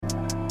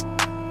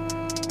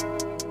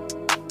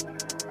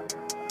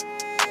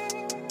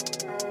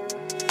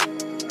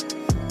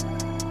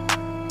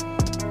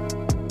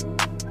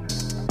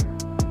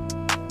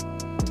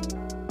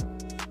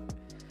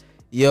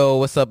Yo,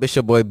 what's up? It's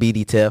your boy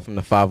BD Tev from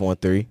the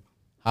 513.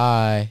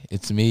 Hi,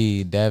 it's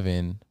me,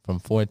 Devin, from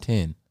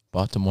 410,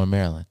 Baltimore,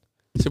 Maryland.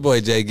 It's your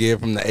boy Jay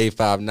Gibb from the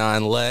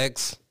 859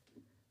 Lex.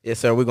 Yes,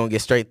 sir. We're going to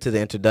get straight to the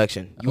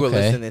introduction. You are Okay.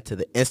 listening to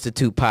the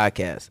Institute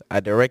Podcast,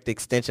 a direct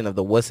extension of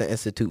the Woodson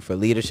Institute for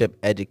Leadership,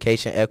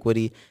 Education,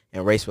 Equity,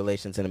 and Race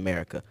Relations in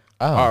America.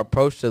 Oh. Our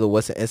approach to the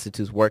Woodson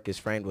Institute's work is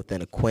framed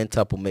within a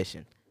quintuple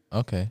mission.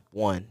 Okay.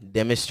 1,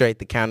 demonstrate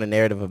the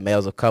counter-narrative of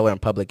males of color in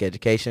public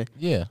education.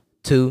 Yeah.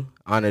 2,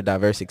 honor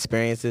diverse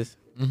experiences.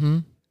 Mm-hmm.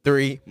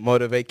 3,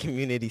 motivate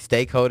community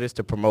stakeholders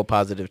to promote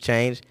positive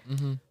change.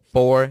 Mm-hmm.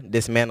 4,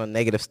 dismantle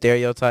negative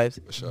stereotypes.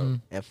 For sure. Mm-hmm.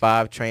 And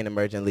 5, train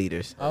emerging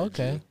leaders. Oh,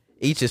 okay.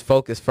 Each is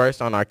focused first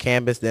on our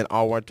campus, then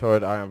onward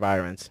toward our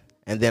environs,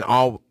 and then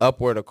all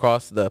upward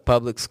across the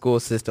public school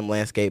system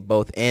landscape,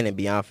 both in and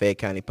beyond Fayette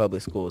County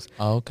Public Schools.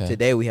 Oh, okay.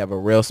 Today we have a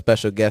real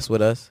special guest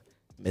with us,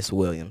 Miss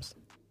Williams.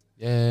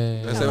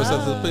 Yeah. Let's say what's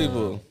up to the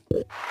people.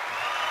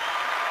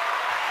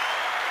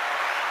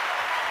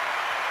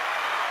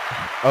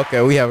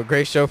 Okay, we have a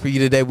great show for you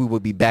today. We will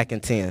be back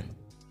in 10.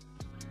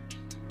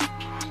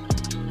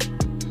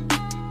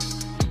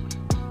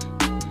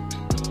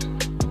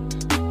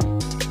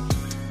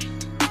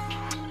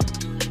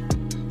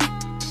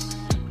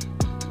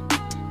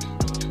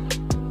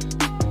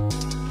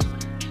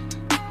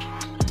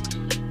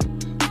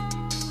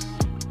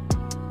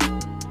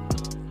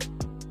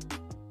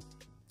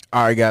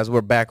 All right, guys, we're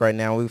back right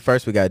now. We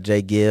got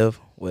Jay Give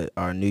with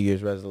our New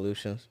Year's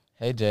resolutions.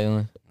 Hey,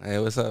 Jalen. Hey,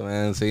 what's up,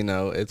 man? So,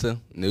 it's a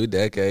new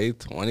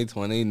decade,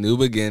 2020, new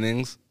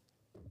beginnings.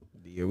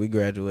 The year we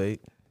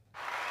graduate.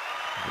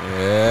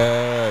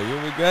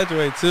 Yeah, we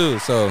graduate too.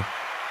 So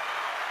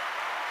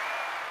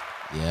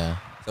Yeah.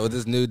 with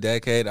this new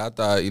decade, I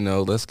thought,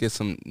 let's get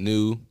some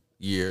new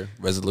year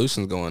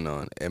resolutions going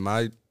on. And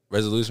my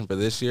resolution for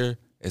this year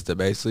is to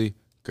basically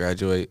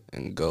graduate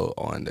and go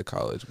on to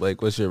college.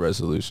 Blake, what's your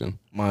resolution?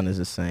 Mine is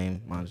the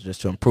same. Mine is just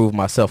to improve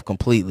myself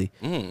completely.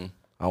 Mm.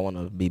 I want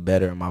to be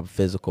better in my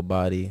physical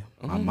body,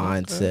 my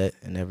mindset, Okay.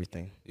 and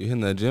everything. You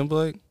hitting that gym,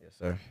 Blake? Yes,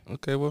 sir.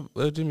 Okay,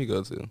 what gym you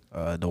go to?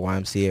 The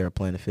YMCA or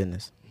Planet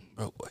Fitness.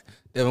 Bro, boy.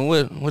 Devin,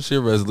 what's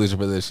your resolution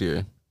for this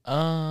year?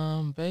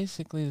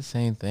 Basically the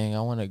same thing.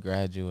 I want to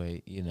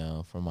graduate,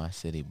 from my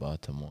city,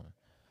 Baltimore.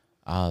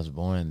 I was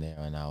born there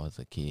when I was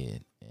a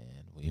kid,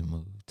 and we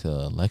moved to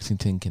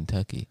Lexington,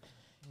 Kentucky.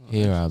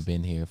 Here, I've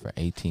been here for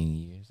 18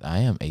 years. I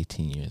am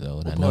 18 years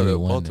old. What I know part you're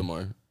of wondering.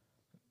 Baltimore?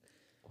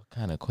 What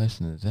kind of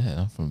question is that?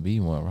 I'm from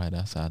Beemore, right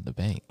outside the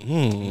bank.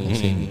 Mm. I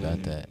seen you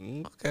got that.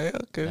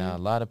 Okay. Now, a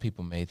lot of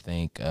people may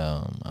think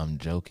I'm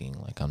joking,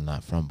 like I'm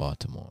not from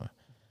Baltimore.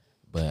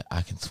 But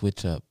I can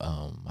switch up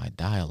my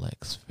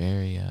dialects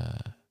very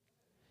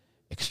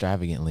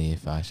extravagantly,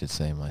 if I should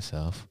say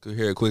myself. Could we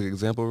hear a quick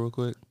example real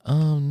quick?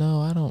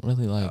 No, I don't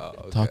really like Oh,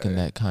 okay. talking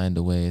that kind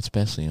of way,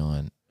 especially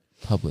on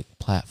public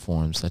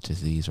platforms such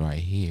as these right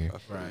here.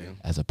 Right.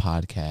 As a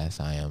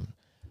podcast, I'm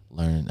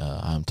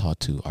taught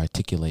to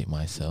articulate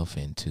myself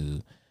and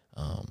to,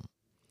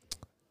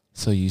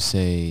 so you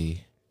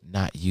say,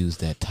 not use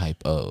that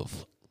type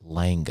of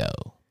lingo,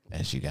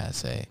 as you guys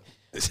say,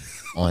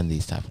 on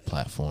these type of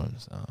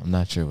platforms. I'm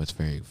not sure what's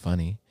very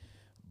funny,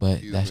 but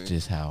Excuse that's me.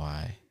 just how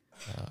I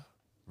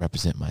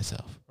represent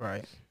myself.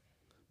 Right.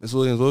 Ms.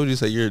 Williams, what would you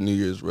say your New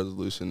Year's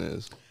resolution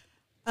is?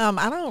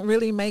 I don't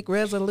really make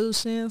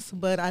resolutions,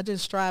 but I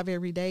just strive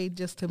every day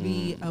just to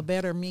be a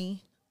better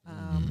me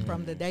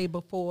from the day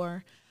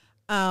before.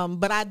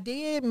 But I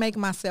did make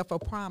myself a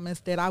promise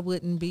that I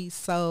wouldn't be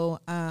so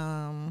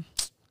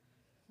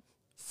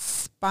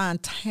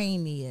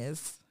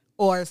spontaneous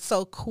or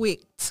so quick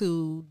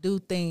to do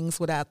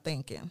things without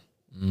thinking.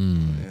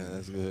 Yeah,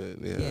 that's good.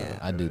 Yeah.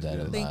 I do that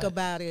a lot. Think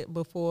about it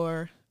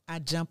before I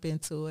jump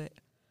into it,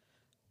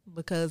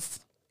 because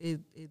it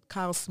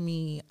cost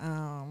me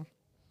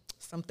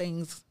some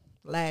things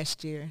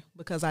last year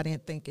because I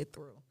didn't think it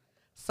through.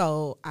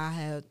 So I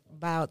had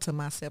vowed to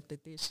myself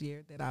that this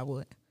year that I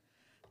would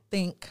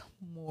think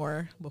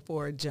more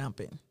before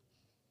jumping.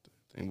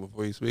 Think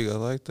before you speak. I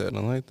like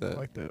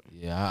that.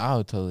 Yeah, I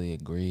would totally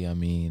agree. I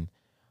mean,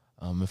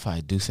 if I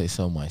do say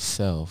so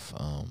myself,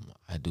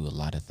 I do a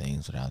lot of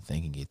things without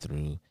thinking it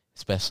through,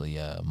 especially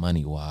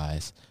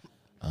money-wise.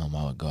 I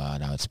would go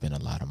out, I would spend a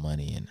lot of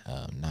money and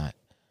not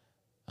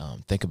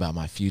think about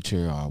my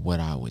future or what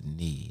I would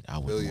need. I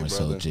would Feel you, more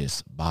so brother.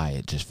 just buy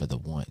it just for the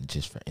want,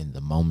 just for in the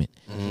moment,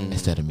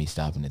 instead of me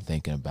stopping and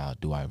thinking about,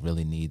 do I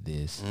really need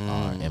this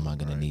or am I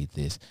going to need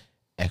this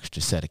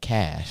extra set of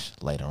cash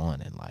later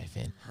on in life?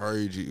 And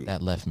Heard you.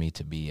 that left me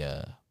to be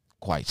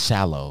quite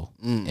shallow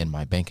in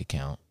my bank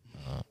account.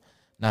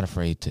 Not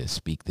afraid to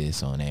speak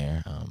this on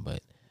air, but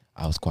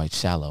I was quite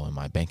shallow in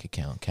my bank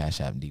account. Cash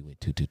App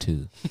DWIT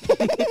 222.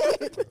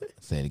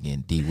 Say it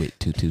again, DWIT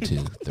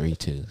 222, 3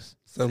 twos.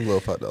 Some low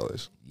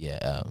 $5.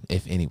 Yeah,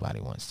 if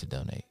anybody wants to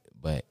donate.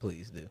 But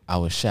Please do. I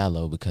was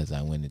shallow because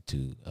I wanted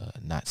to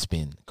not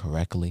spend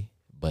correctly.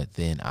 But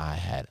then I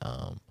had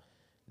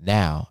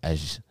now,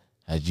 as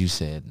you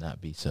said,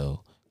 not be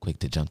so quick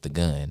to jump the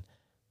gun.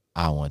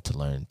 I want to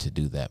learn to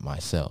do that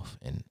myself,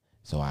 and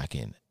so I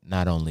can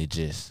not only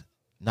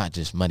not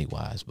just money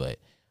wise, but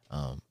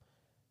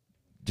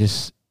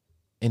just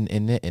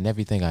in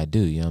everything I do.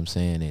 You know what I'm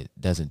saying? It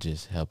doesn't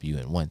just help you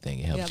in one thing;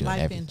 it helps you in life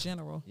everything. in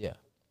general. Yeah.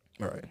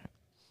 Right.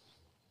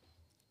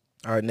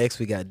 All right, next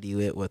we got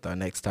DeWitt with our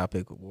next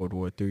topic, World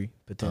War III,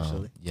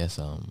 potentially. Yes.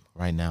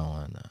 Right now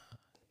on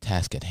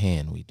task at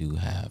hand, we do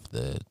have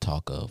the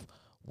talk of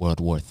World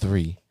War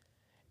III,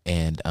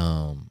 and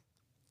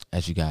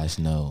as you guys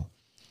know,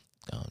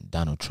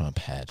 Donald Trump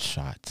had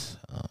shot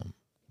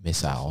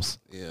missiles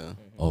Yeah.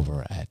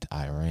 over at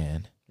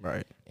Iran,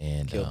 Right.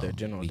 and Killed their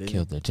general, We didn't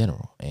killed their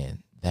general,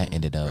 and that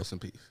ended up Rest in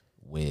peace.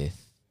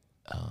 with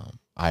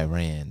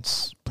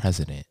Iran's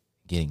president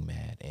getting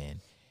mad, and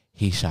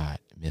he shot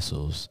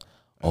missiles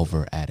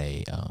over at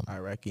a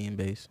Iraqi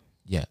base.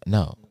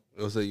 no,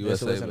 It was a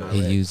Yes, it was USA. in base. He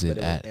Iraq, used but it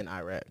was at- in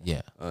Iraq.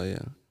 yeah, Oh yeah.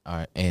 all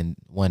right, and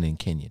one in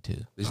Kenya too.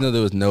 Did you know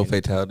there was no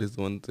fatalities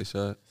the one that they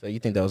shot? So you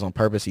think that was on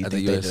purpose? Or you At the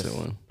think they US just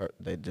one.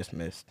 they just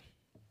missed?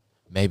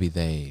 Maybe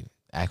they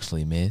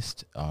actually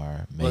missed,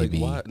 or maybe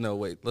Like, why? No,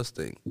 wait. Let's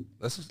think.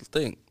 Let's just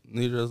think.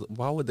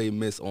 Why would they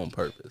miss on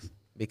purpose?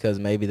 Because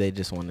maybe they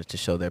just wanted to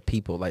show their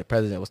people. Like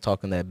President was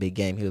talking that big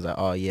game. He was like,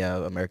 "Oh yeah,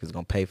 America's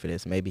gonna pay for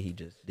this." Maybe he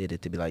just did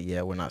it to be like,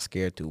 "Yeah, we're not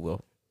scared to.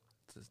 We'll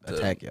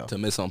attack y'all." To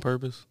miss on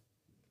purpose?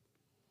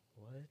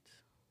 What?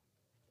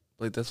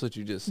 Like that's what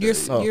you just said.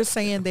 You're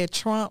saying that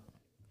Trump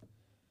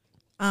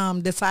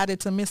decided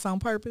to miss on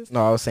purpose?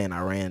 No, I was saying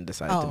Iran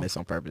decided to Oh. miss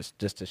on purpose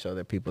just to show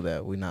their people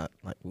that we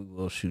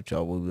will shoot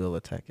y'all. We will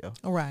attack y'all.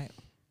 Right.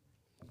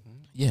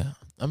 yeah.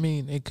 I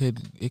mean, it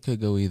could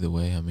go either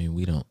way. I mean,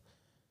 we don't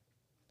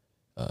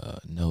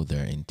know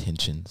their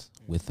intentions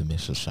with the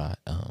missile shot.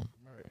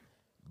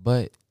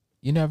 But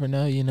you never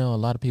know. You know, a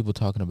lot of people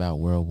talking about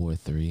World War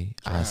III.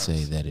 I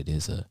say that it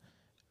is a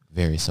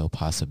very so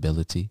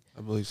possibility.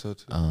 I believe so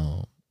too.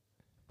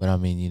 But I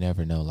mean, you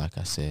never know. Like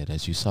I said,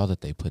 as you saw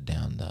that they put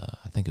down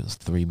I think it was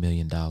 $3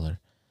 million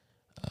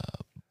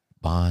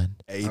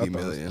bond. 80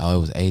 million. Oh, it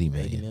was 80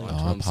 million. 80 million. Oh,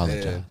 I Trump's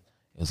apologize. head.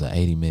 It was an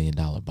 $80 million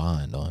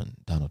bond on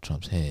Donald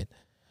Trump's head.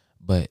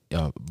 But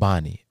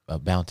bounty,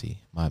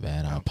 my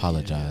bad. I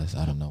apologize.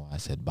 I don't know why I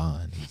said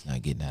bond. He's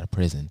not getting out of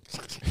prison.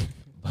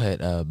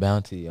 But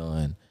bounty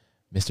on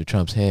Mr.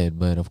 Trump's head.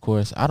 But, of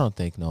course, I don't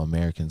think no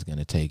American's going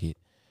to take it.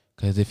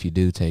 Because if you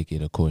do take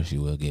it, of course,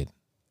 you will get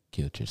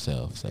killed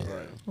yourself. So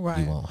Right.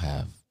 you won't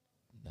have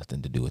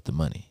nothing to do with the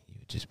money. You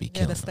would just be Yeah,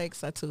 killing the them.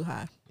 stakes are too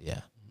high.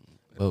 Yeah.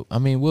 But, I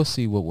mean, we'll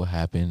see what will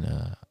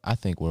happen. I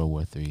think World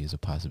War III is a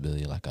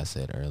possibility, like I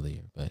said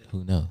earlier. But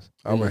who knows?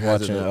 I was Rumor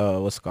has it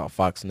watching what's it called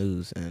Fox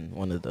News, and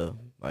one of the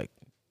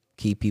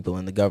key people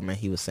in the government,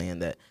 he was saying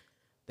that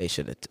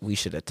we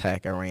should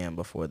attack Iran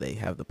before they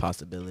have the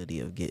possibility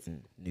of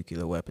getting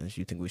nuclear weapons.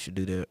 You think we should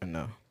do that or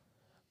no?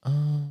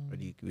 Or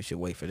do we should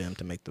wait for them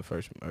to make the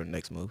first or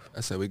next move?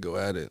 I said we go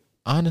at it.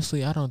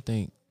 Honestly, I don't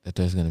think that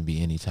there's going to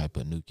be any type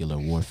of nuclear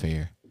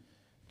warfare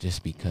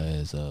just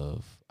because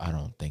I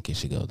don't think it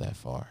should go that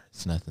far.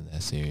 It's nothing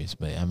that serious.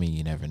 But, I mean,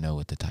 you never know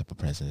with the type of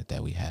president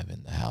that we have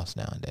in the House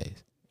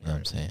nowadays. You know what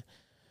I'm saying?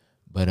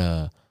 But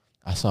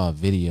I saw a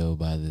video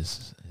by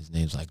his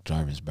name's like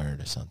Jarvis Bird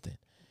or something.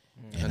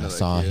 And I know that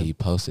saw kid. he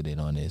posted it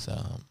on his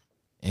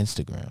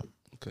Instagram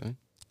Okay.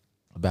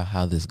 about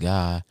how this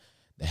guy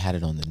that had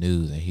it on the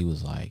news, and he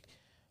was like,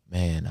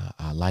 man,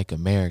 I like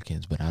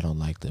Americans, but I don't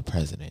like the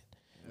president.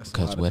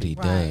 Because what he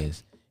Right.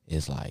 does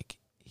is like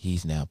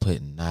he's now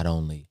putting not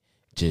only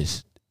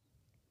just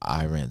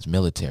Iran's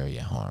military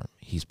at harm,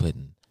 he's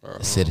putting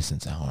the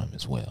citizens at harm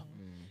as well.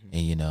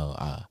 And, you know,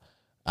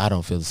 I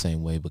don't feel the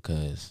same way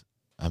because,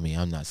 I mean,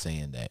 I'm not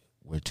saying that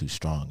we're too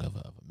strong of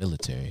a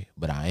military,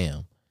 but I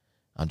am.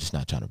 I'm just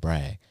not trying to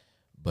brag.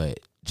 But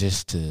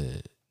just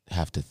to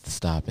have to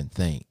stop and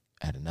think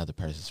at another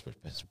person's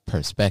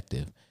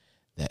perspective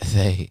that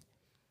they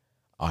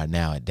are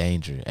now in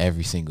danger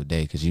every single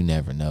day because you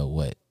never know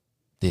what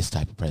this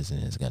type of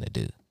president is going to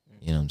do.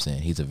 You know what I'm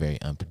saying? He's a very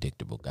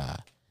unpredictable guy.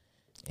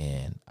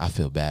 And I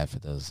feel bad for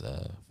those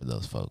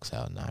folks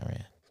out in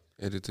Iran.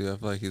 I do too. I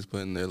feel like he's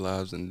putting their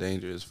lives in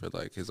danger for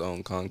like his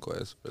own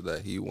conquest, for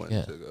that he wanted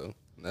Yeah. to go.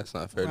 And that's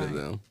not fair Right. to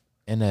them.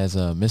 And as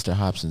Mr.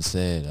 Hobson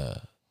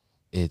said,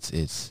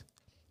 it's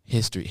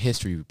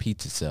history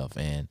repeats itself,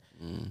 and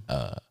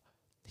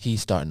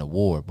he's starting a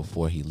war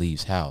before he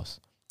leaves house,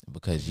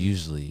 because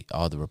usually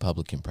all the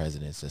Republican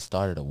presidents that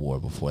started a war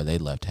before they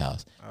left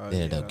house,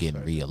 they ended up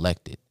getting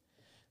reelected.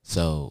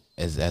 So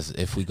as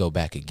if we go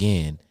back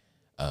again,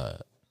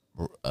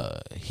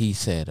 he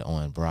said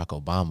on Barack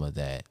Obama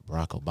that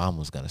Barack Obama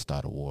was going to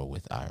start a war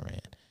with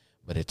Iran,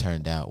 but it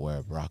turned out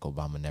where Barack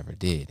Obama never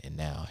did, and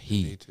now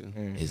he Me too.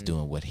 is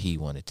doing what he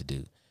wanted to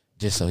do,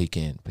 just so he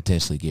can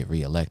potentially get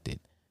reelected,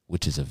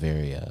 which is a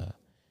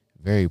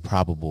very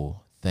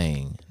probable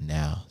thing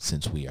now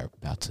since we are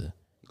about to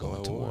go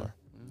into war.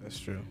 That's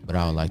true. But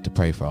I would like to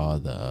pray for all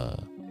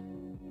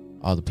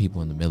the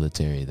people in the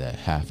military that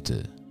have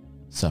to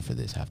suffer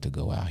this, have to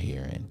go out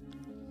here and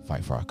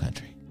fight for our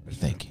country.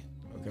 Thank you.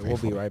 Okay, Pray we'll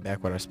for be it. right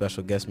back with our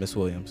special guest, Miss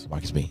Williams.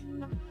 Marcus B.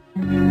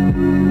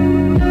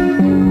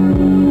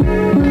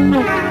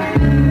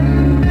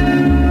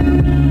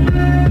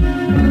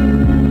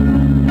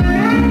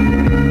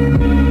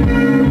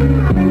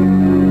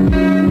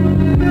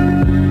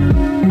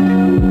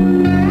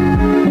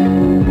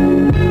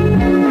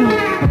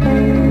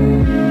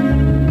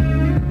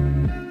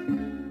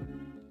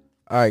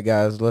 right,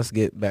 guys, let's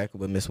get back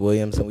with Miss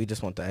Williams, and we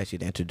just want to ask you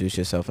to introduce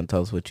yourself and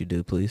tell us what you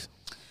do, please.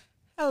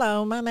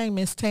 Hello, my name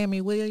is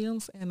Tammy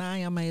Williams, and I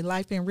am a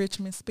life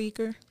enrichment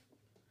speaker.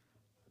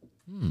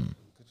 Could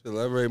you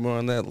elaborate more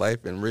on that,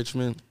 life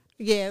enrichment?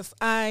 Yes,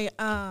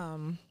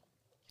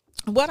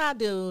 what I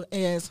do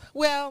is,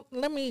 well,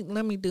 let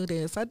me do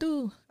this. I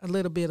do a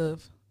little bit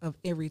of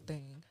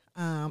everything.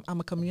 I'm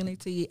a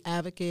community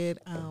advocate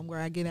where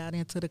I get out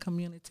into the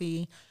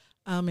community,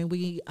 and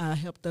we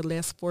help the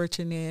less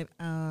fortunate.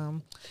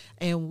 And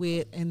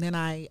then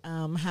I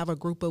have a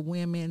group of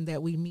women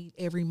that we meet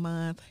every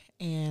month,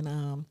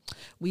 and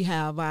we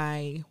have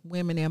our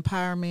women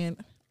empowerment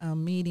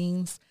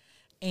meetings,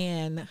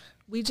 and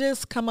we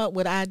just come up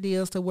with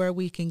ideas to where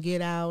we can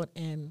get out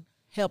and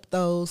help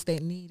those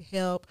that need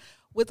help.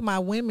 With my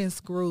women's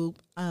group,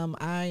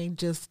 I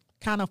just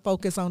kind of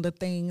focus on the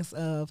things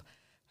of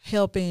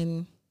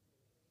helping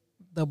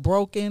the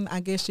broken,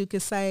 I guess you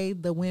could say,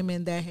 the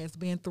women that has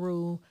been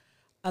through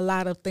a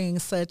lot of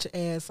things such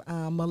as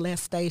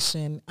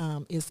molestation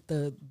is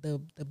the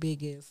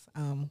biggest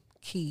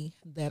key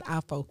that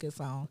I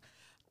focus on.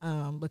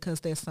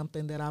 Because there's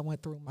something that I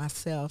went through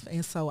myself.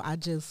 And so I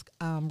just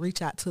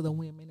reach out to the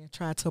women and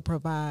try to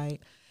provide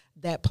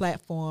that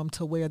platform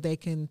to where they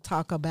can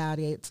talk about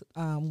it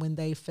when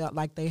they felt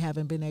like they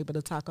haven't been able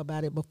to talk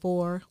about it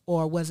before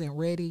or wasn't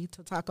ready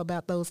to talk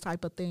about those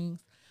type of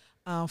things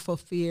for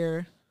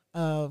fear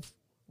of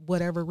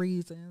whatever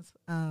reasons.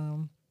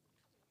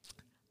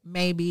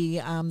 Maybe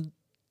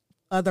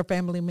other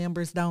family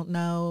members don't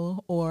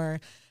know, or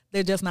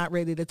they're just not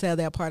ready to tell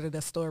that part of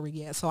the story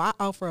yet. So I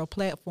offer a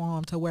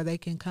platform to where they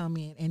can come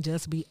in and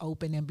just be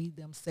open and be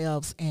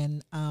themselves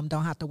and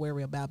don't have to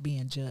worry about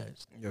being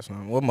judged. Yes,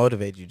 ma'am. What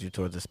motivated you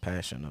towards this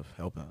passion of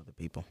helping other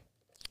people?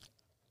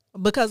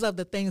 Because of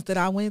the things that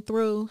I went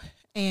through,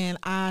 and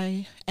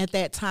I, at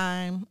that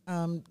time,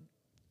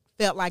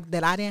 felt like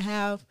that I didn't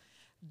have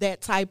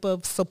that type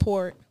of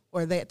support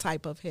or that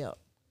type of help.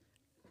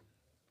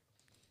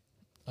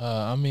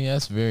 I mean,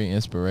 that's very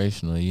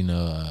inspirational. You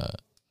know,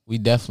 we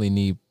definitely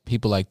need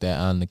people like that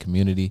on the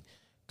community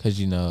because,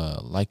 you know,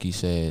 like you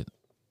said,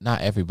 not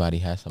everybody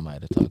has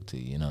somebody to talk to,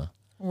 you know.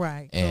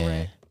 Right,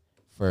 and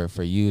correct.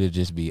 For you to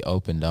just be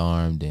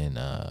open-armed and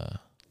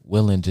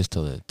willing just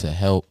to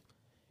help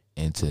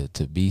and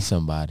to be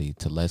somebody,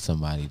 to let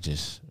somebody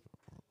just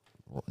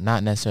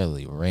not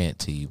necessarily rant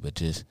to you, but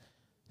just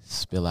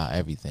spill out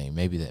everything.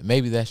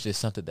 Maybe that's just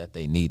something that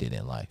they needed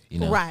in life, you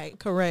know. Right,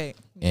 correct.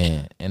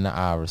 And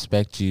I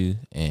respect you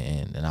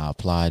and I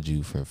applaud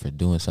you for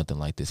doing something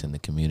like this in the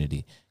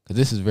community because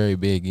this is very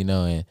big, you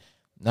know, and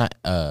not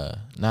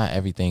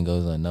everything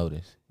goes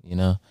unnoticed, you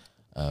know.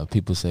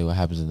 People say what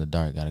happens in the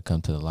dark got to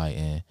come to the light,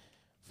 and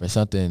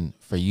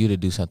for you to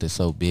do something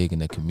so big in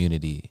the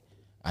community,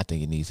 I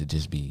think it needs to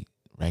just be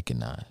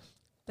recognized.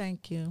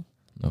 Thank you.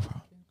 No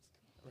problem.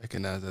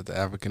 Recognized at the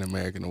African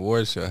American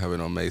Awards show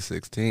happening on May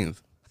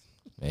 16th.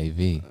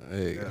 Maybe.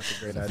 Hey, That's a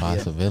great It's a idea.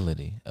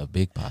 possibility, a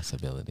big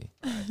possibility.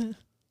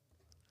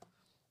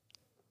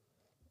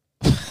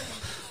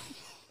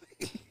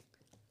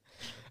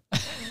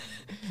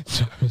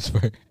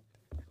 Jarvisburg.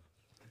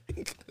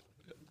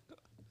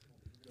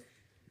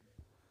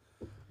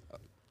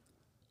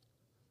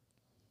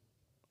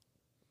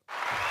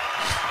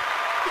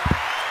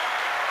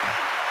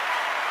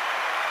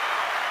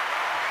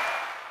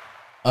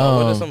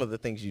 What are some of the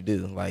things you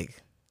do?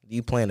 Like, do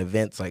you plan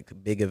events, like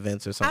big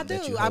events or I something?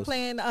 That do. you I host?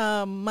 plan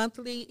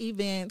monthly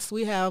events.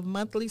 We have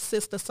monthly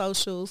sister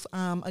socials.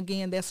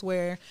 Again, that's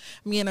where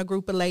me and a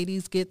group of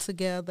ladies get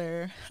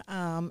together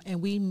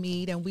and we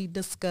meet and we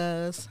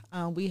discuss.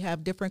 We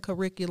have different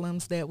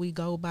curriculums that we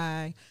go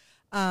by.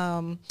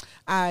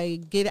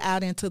 I get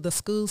out into the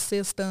school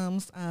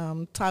systems,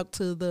 talk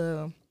to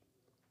the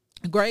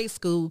grade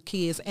school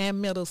kids and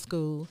middle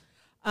school.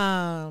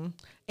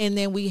 And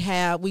then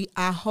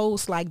I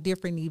host like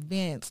different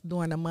events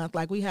during the month.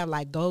 Like we have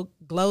like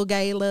glow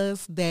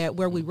galas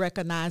where we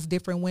recognize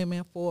different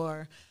women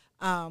for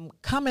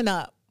coming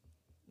up,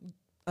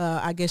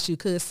 I guess you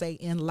could say,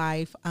 in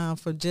life,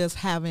 for just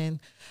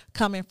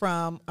coming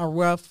from a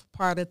rough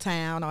part of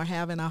town or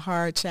having a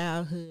hard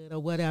childhood or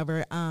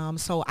whatever.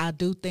 So I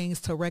do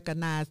things to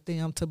recognize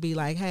them, to be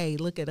like, hey,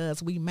 look at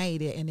us, we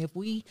made it. And if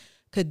we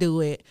could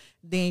do it,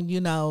 then, you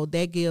know,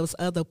 that gives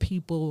other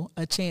people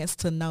a chance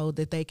to know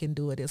that they can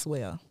do it as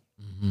well.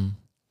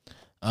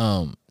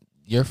 Mm-hmm.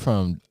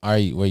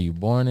 Were you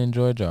born in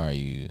Georgia, or are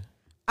you?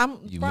 I'm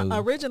You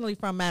originally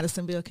from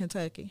Madisonville,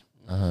 Kentucky.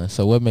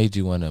 So what made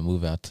you want to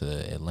move out to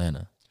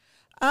Atlanta?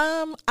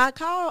 I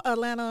call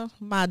Atlanta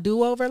my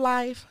do-over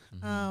life,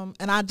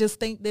 and I just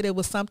think that it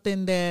was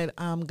something that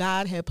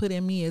God had put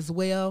in me as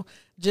well.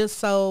 Just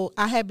so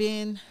I had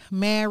been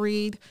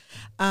married,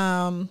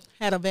 had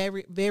a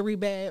very, very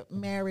bad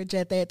marriage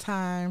at that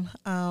time.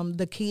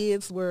 The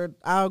kids were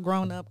all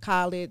grown up,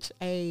 college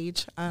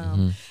age,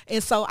 and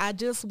so I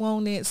just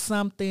wanted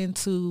something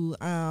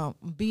to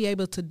be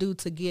able to do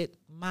to get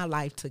my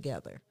life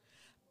together.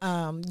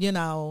 You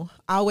know,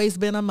 always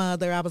been a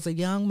mother. I was a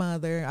young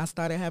mother. I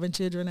started having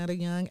children at a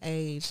young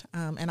age.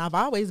 And I've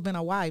always been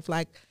a wife.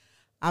 Like,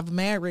 I've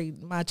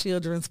married my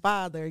children's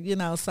father, you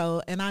know,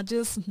 so, and I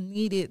just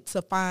needed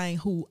to find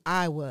who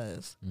I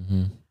was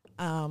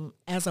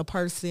as a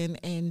person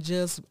and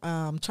just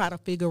try to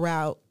figure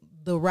out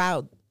the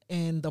route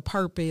and the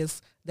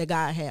purpose that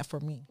God had for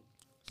me.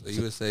 So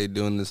you would say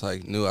doing this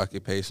like new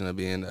occupation of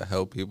being to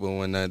help people and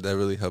whatnot, that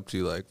really helped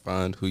you like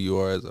find who you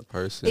are as a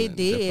person? It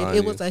did. It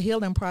you? was a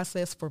healing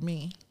process for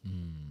me.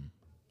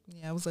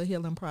 Yeah, it was a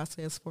healing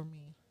process for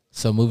me.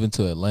 So moving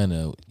to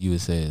Atlanta, you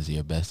would say is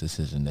your best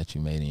decision that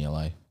you made in your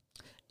life?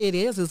 It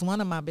is. It's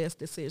one of my best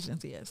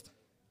decisions, yes.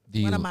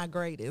 One of my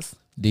greatest.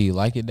 Do you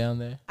like it down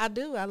there? I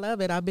do. I love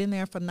it. I've been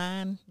there for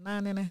nine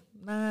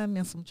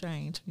and some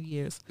change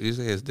years. Would you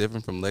say it's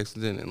different from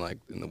Lexington and like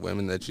in the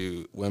women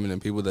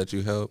and people that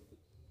you help?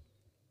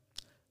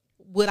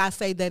 Would I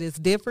say that it's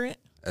different?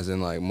 As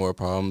in like more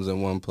problems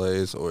in one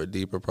place or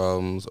deeper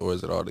problems, or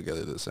is it all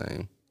together the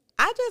same?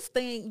 I just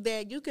think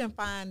that you can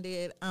find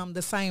it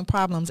the same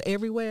problems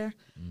everywhere.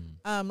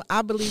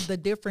 I believe the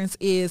difference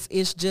is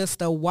it's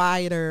just a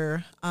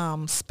wider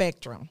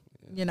spectrum.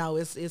 You know,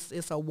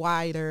 it's a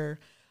wider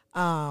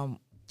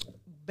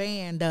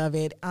band of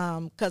it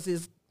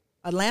because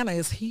Atlanta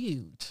is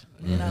huge.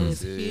 You know,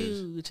 it's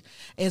huge,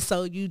 and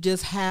so you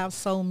just have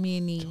so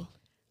many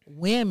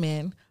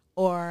women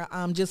or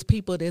just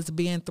people that's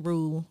been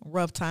through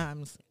rough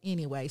times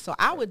anyway. So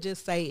I would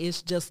just say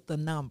it's just the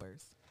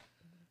numbers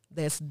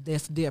that's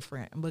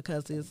different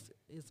because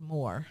it's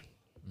more.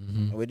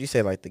 Would you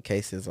say like the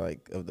cases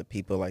like of the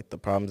people, like the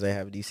problems they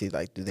have, do you see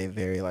like, do they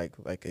vary like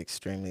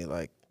extremely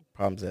like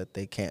problems that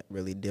they can't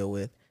really deal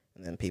with,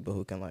 and then people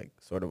who can like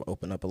sort of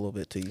open up a little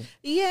bit to you?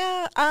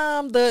 Yeah,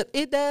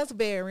 it does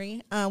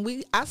vary.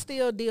 I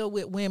still deal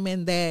with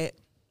women that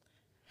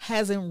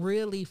hasn't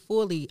really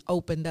fully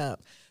opened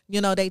up. You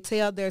know, they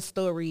tell their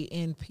story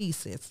in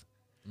pieces.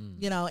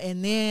 You know,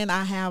 and then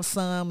I have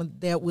some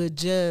that would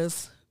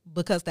just,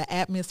 because the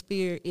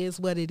atmosphere is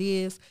what it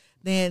is,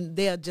 then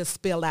they'll just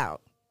spill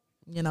out.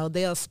 You know,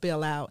 they'll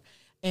spill out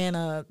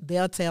and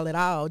they'll tell it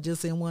all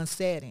just in one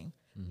setting.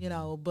 You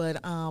know,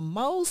 but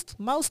most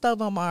of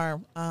them are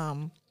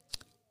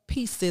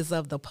pieces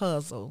of the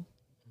puzzle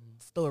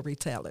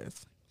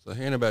storytellers. So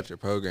hearing about your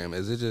program,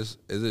 is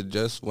it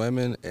just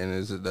women,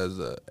 and does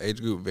the age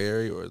group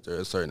vary, or is there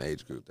a certain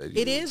age group that you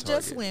It is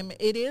target? just women.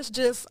 It is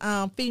just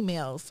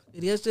females.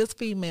 It is just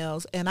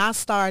females, and I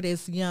start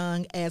as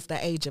young as the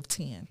age of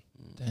 10.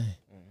 Dang.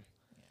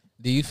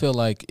 Do you feel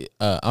like,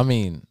 I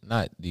mean,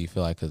 not do you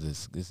feel like, because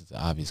this is an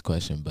obvious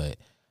question, but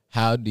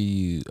how do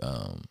you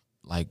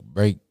like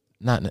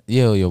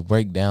you'll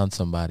break down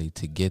somebody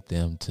to get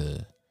them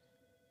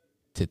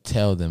to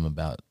tell them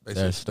about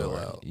Basically their spill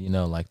story, out. you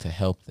know, like to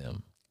help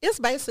them? It's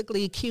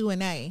basically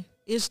Q&A.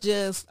 It's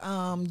just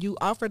you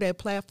offer that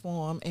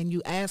platform and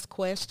you ask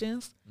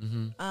questions,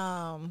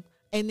 and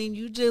then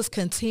you just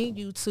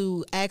continue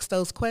to ask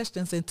those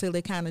questions until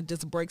it kind of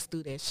just breaks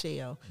through that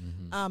shell.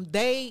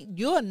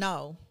 You'll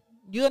know.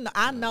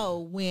 I know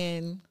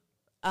when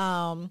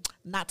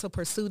not to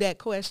pursue that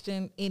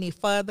question any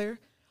further,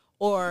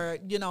 or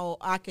you know,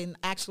 I can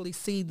actually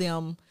see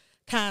them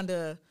kind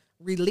of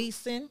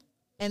releasing,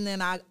 and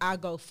then I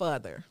go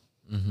further.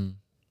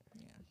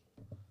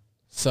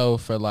 So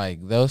for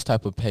like those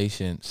type of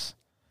patients,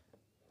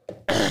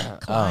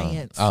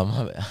 Clients.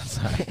 my bad. I'm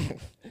sorry.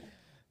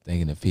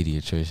 Thinking of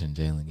pediatrician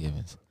Jalen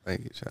Gibbons.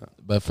 Thank you, child.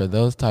 But for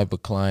those type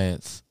of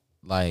clients,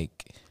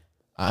 like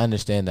I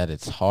understand that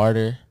it's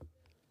harder,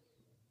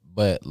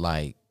 but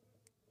like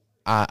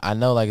I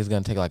know like it's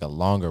gonna take like a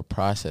longer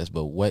process.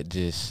 But what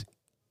just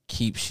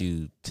keeps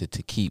you to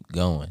keep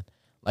going?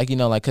 Like, you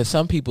know, like, because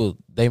some people,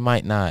 they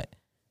might not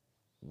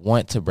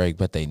want to break,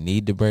 but they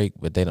need to break,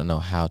 but they don't know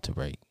how to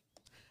break.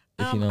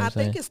 If you know what I I'm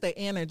saying? think it's the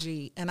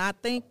energy, and I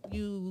think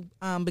you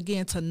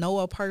begin to know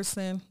a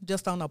person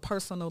just on a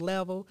personal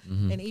level,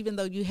 and even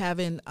though you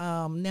haven't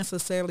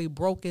necessarily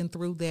broken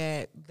through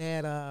that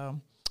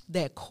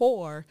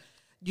core,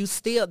 you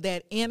still,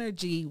 that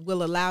energy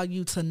will allow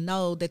you to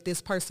know that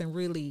this person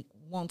really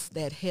wants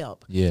that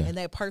help, and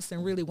that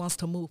person really wants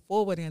to move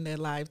forward in their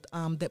life,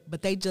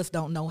 but they just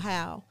don't know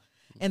how,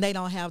 and they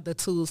don't have the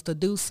tools to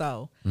do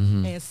so.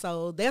 And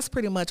so that's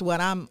pretty much what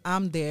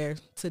I'm there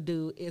to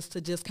do, is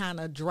to just kind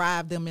of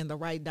drive them in the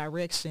right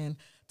direction,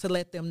 to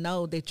let them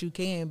know that you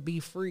can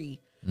be free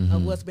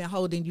of what's been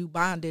holding you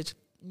bondage,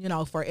 you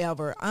know,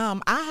 forever. I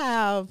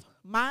have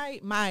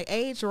my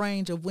age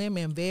range of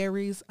women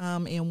varies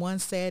in one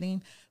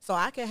setting, so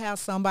I can have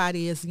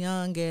somebody as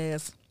young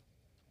as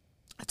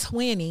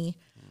 20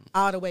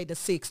 all the way to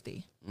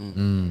 60.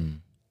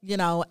 You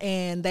know,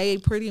 and they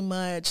pretty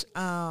much,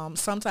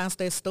 sometimes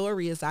their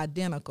story is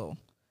identical,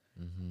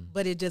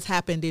 but it just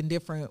happened in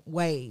different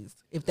ways,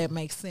 if that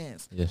makes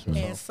sense. Yes, ma'am.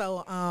 And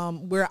so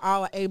we're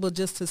all able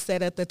just to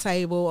sit at the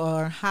table,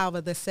 or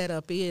however the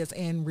setup is,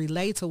 and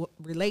relate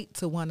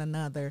to one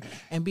another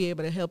and be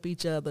able to help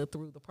each other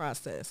through the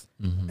process.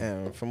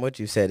 And from what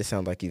you said, it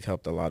sounds like you've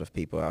helped a lot of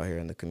people out here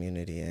in the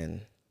community,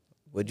 and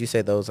Would you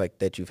say those like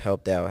that you've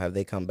helped out, have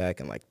they come back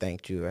and like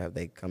thanked you, or have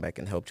they come back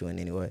and helped you in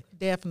any way?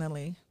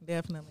 Definitely.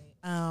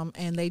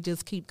 And they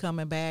just keep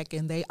coming back,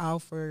 and they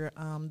offer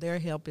their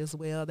help as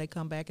well. They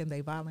come back and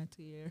they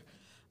volunteer.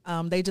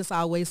 They just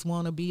always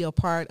want to be a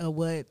part of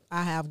what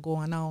I have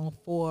going on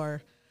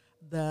for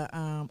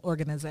the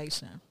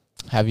organization.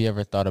 Have you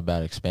ever thought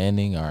about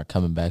expanding or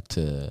coming back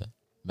to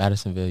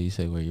Madisonville? You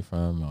say where you're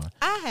from, or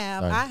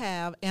I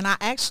have, and I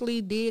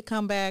actually did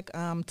come back,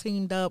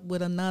 teamed up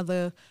with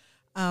another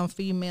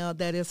female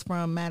that is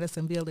from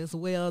Madisonville as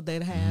well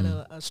that had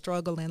a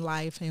struggle in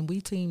life, and we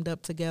teamed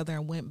up together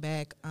and went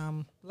back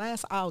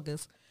last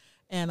August,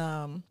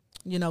 and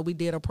we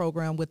did a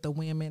program with the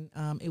women.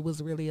 It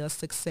was really a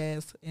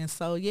success, and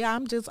so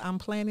I'm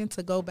planning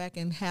to go back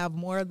and have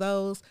more of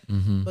those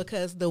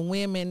because the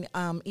women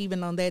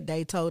even on that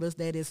day told us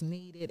that it's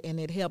needed, and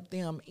it helped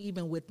them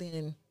even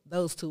within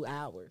those 2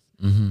 hours.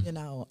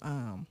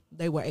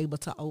 They were able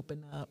to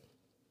open up,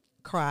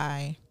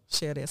 cry,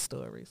 share their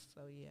stories.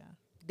 So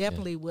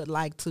definitely would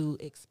like to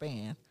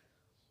expand.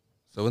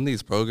 So in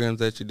these programs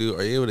that you do,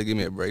 are you able to give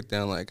me a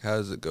breakdown? Like, how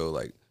does it go?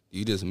 Like, do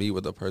you just meet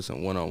with a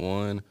person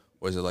one-on-one,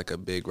 or is it like a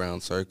big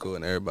round circle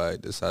and everybody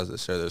decides to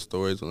share their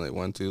stories when they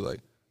want to?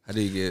 Like, how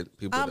do you get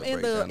people to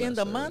break down in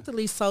the story?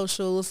 monthly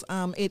socials,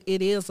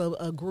 it is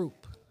a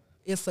group.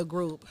 It's a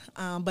group,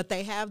 but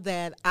they have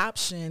that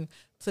option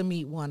to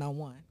meet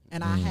one-on-one,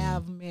 and I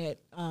have met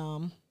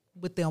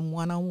with them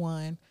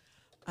one-on-one.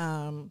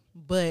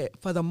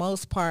 But for the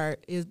most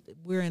part,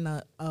 we're in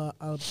a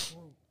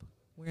group.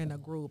 We're in a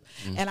group,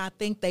 and I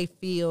think they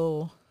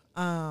feel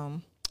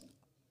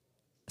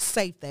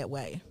safe that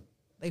way.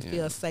 They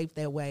feel safe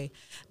that way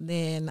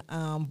than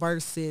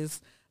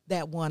versus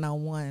that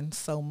one-on-one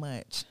so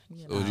much.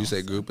 So would you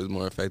say group is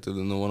more effective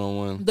than the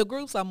one-on-one? The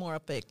groups are more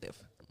effective.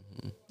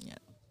 Yeah,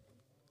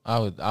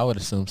 I would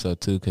assume so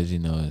too, because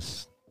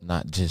it's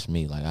not just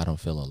me. Like, I don't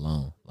feel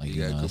alone. Like,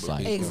 it's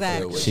like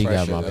exactly. she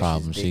got my Pressure,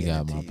 problem. she's She digging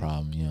got into my you.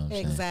 problem. You know what I'm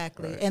saying?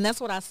 Exactly. Right. And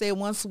that's what I said.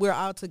 Once we're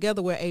all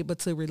together, we're able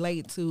to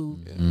relate to,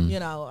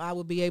 I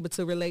would be able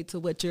to relate to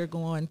what you're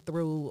going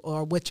through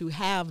or what you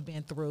have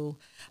been through,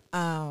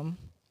 and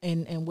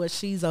what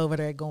she's over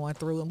there going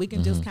through. And we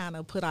can just kind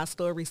of put our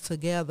stories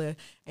together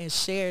and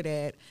share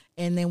that,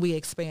 and then we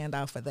expand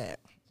off of that.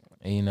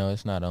 And,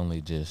 it's not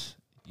only just,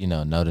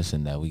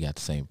 noticing that we got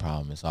the same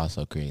problem. It's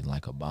also creating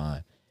like a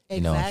bond,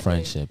 a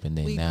friendship. And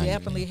then we now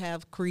definitely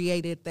have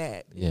created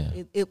that. Yeah.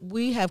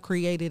 We have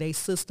created a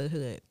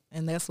sisterhood,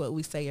 and that's what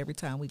we say every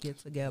time we get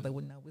together.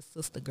 We're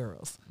sister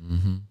girls.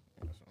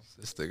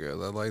 Sister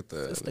girls, I like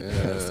that. Sister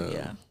girls,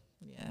 yeah.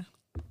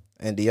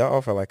 And do y'all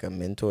offer like a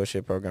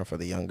mentorship program for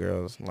the young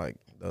girls, like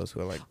those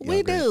who are like younger?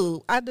 We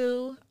do. I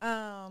do.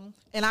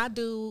 And I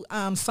do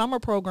summer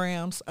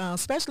programs,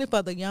 especially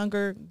for the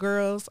younger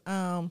girls.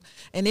 And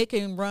it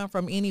can run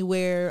from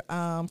anywhere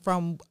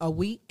from a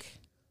week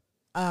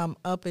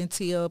up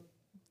until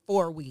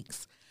 4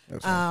 weeks.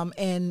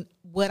 And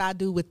what I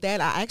do with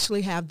that, I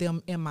actually have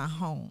them in my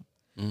home.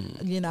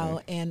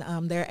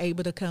 And they're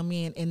able to come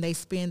in and they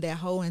spend that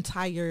whole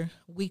entire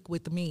week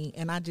with me.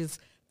 And I just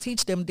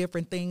teach them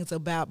different things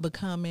about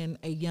becoming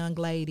a young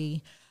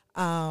lady,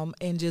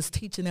 and just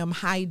teaching them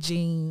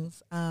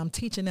hygienes,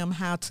 teaching them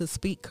how to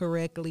speak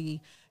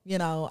correctly,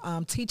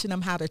 teaching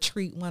them how to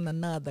treat one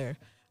another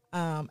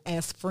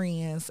as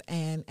friends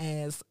and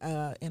as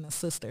in a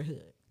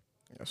sisterhood.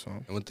 That's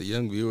all. And with the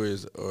young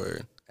viewers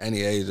or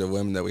any age of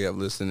women that we have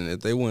listening,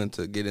 if they wanted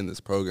to get in this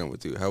program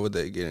with you, how would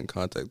they get in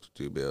contact with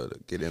you to be able to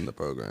get in the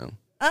program?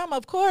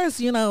 Of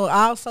course,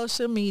 all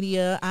social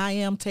media. I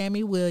am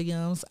Tammy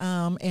Williams.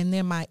 And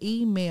then my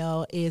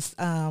email is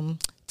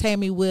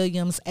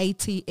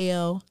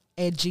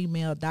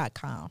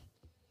TammyWilliamsATL@gmail.com.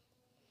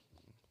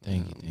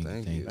 Thank you.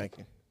 Thank you.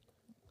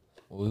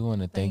 Well, we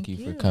want to thank you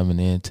for you. coming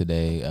in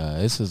today.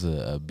 This was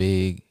a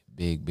big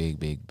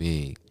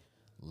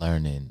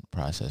learning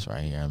process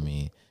right here. I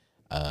mean,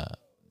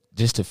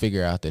 just to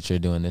figure out that you're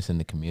doing this in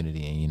the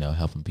community and,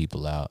 helping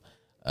people out.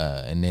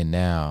 And then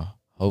now,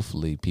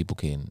 hopefully, people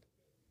can,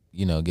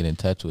 get in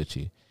touch with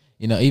you.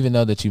 Even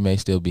though that you may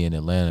still be in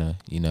Atlanta,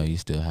 you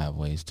still have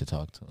ways to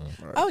talk to them.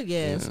 Right. Oh,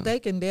 yes. They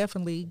can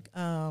definitely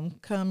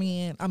come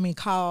in.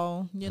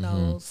 Call,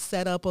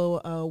 set up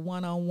a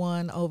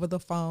one-on-one over the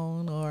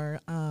phone or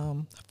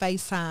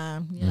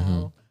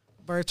FaceTime,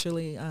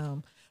 virtually.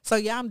 So,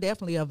 I'm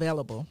definitely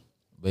available.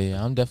 But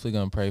yeah, I'm definitely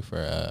gonna pray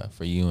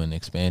for you and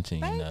expansion.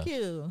 Thank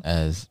you.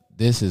 As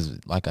this is,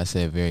 like I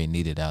said, very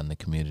needed out in the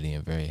community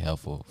and very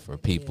helpful for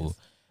people,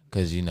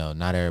 because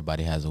not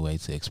everybody has a way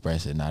to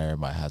express it. Not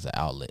everybody has an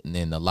outlet, and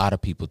then a lot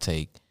of people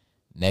take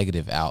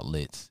negative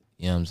outlets,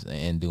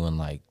 and doing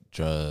like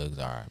drugs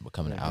or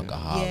becoming an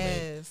alcoholic.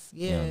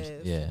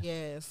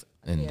 Yes.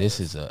 And this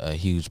is a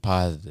huge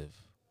positive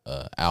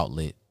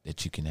outlet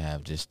that you can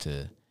have just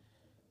to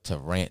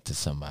rant to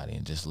somebody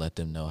and just let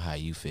them know how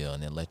you feel,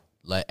 and then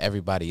let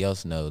everybody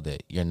else know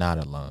that you're not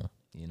alone,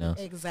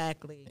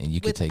 Exactly. And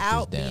you can take this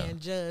down. Without being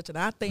judged. And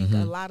I think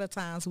a lot of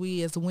times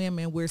we as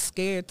women, we're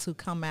scared to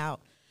come out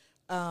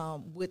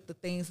with the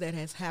things that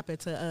has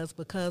happened to us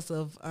because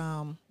of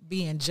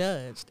being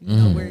judged. You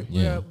know,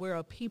 yeah. we're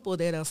a people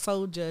that are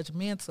so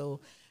judgmental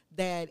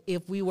that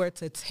if we were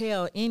to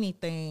tell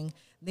anything,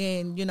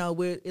 then, you know,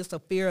 it's a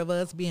fear of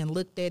us being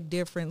looked at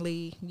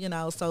differently, you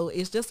know. So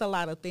it's just a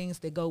lot of things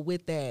that go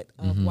with that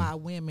of why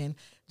women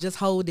just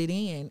hold it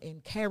in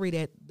and carry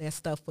that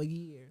stuff for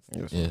years.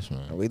 Yes,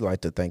 man. We'd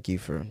like to thank you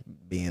for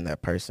being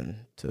that person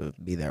to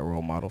be that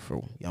role model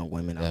for young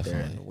women out there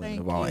and Definitely. women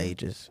Thank of all you.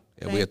 ages.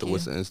 And we at the Thank you.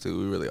 Woodson Institute,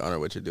 we really honor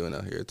what you're doing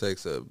out here. It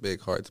takes a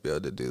big heart to be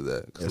able to do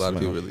that because Yes, a lot of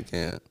people ma'am. really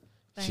can't.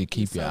 Thank Should you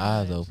keep your so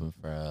eyes much. open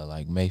for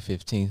like May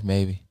 15th,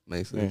 maybe.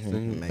 May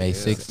 16th. May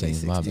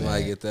 16th, my You bad.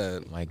 might get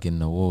that Might get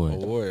an award.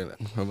 award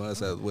from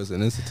us at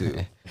Woodson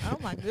Institute. Oh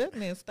my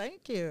goodness,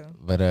 thank you.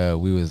 But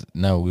we was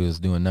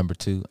doing number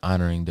 2,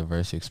 honoring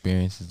diverse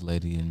experiences,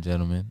 ladies and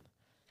gentlemen.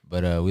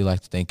 But we like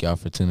to thank y'all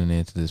for tuning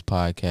in to this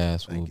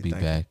podcast. Thank We'll you, be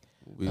thank back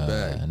We'll be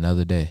back.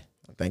 another day.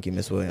 Thank you,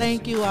 Miss Williams.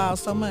 Thank you all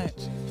so much.